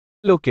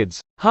Hello kids,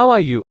 how are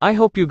you? I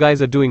hope you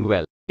guys are doing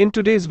well. In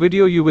today's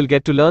video you will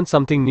get to learn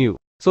something new.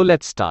 So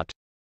let's start.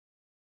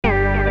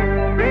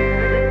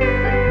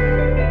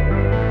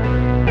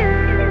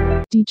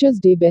 Teachers'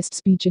 Day Best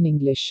Speech in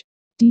English.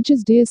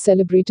 Teachers' Day is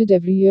celebrated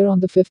every year on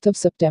the 5th of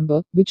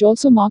September, which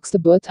also marks the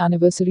birth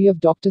anniversary of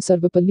Dr.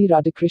 Sarvepalli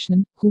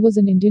Radhakrishnan, who was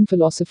an Indian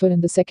philosopher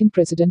and the second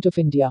President of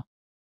India.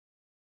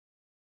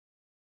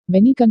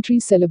 Many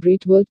countries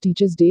celebrate World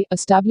Teachers' Day,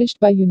 established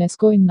by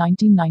UNESCO in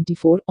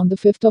 1994, on the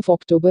 5th of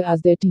October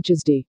as their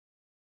Teachers' Day.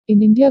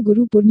 In India,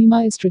 Guru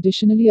Purnima is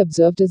traditionally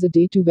observed as a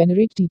day to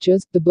venerate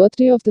teachers. The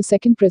birthday of the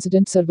second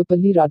President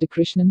Sarvepalli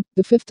Radhakrishnan,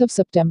 the 5th of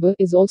September,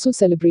 is also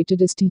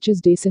celebrated as Teachers'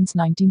 Day since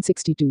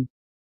 1962.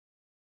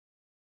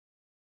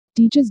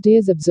 Teachers' Day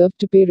is observed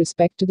to pay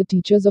respect to the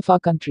teachers of our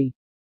country.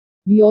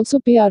 We also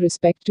pay our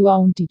respect to our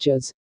own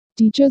teachers.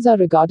 Teachers are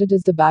regarded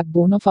as the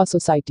backbone of our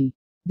society.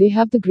 They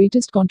have the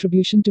greatest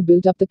contribution to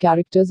build up the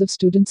characters of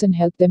students and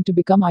help them to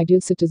become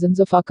ideal citizens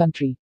of our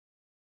country.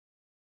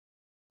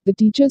 The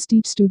teachers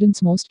teach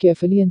students most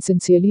carefully and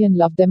sincerely and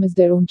love them as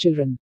their own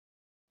children.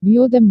 We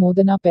owe them more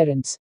than our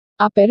parents.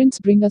 Our parents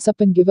bring us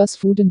up and give us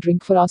food and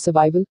drink for our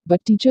survival,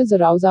 but teachers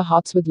arouse our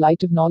hearts with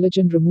light of knowledge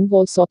and remove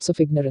all sorts of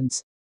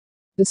ignorance.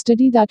 The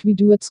study that we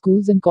do at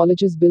schools and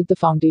colleges build the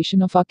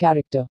foundation of our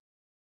character.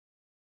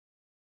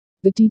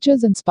 The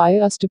teachers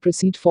inspire us to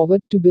proceed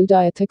forward, to build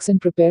our ethics and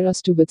prepare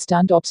us to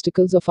withstand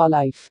obstacles of our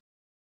life.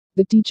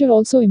 The teacher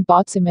also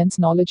imparts immense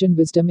knowledge and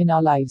wisdom in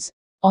our lives.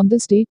 On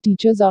this day,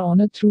 teachers are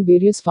honored through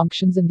various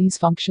functions, and these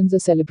functions are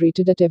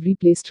celebrated at every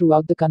place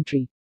throughout the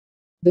country.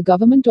 The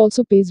government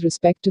also pays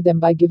respect to them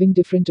by giving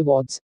different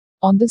awards.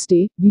 On this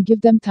day, we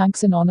give them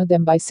thanks and honor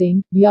them by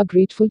saying, "We are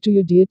grateful to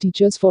you, dear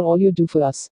teachers, for all you do for us."